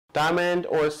Diamond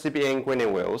or CBN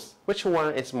grinding wheels, which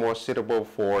one is more suitable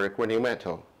for grinding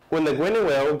metal? When the grinding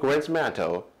wheel grinds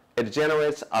metal, it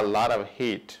generates a lot of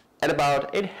heat. At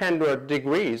about 800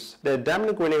 degrees, the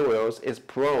diamond grinding wheels is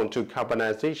prone to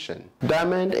carbonization.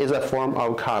 Diamond is a form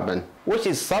of carbon, which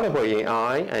is soluble in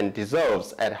iron and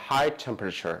dissolves at high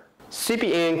temperature.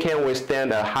 CBN can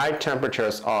withstand the high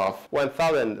temperatures of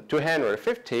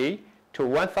 1250 to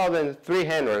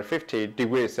 1350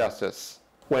 degrees Celsius.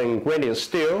 When grinding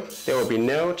steel, there will be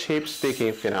no chip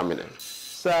sticking phenomenon.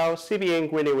 So CBN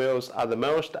grinding wheels are the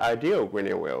most ideal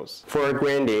grinding wheels for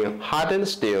grinding hardened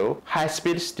steel,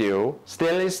 high-speed steel,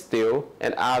 stainless steel,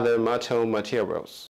 and other metal materials.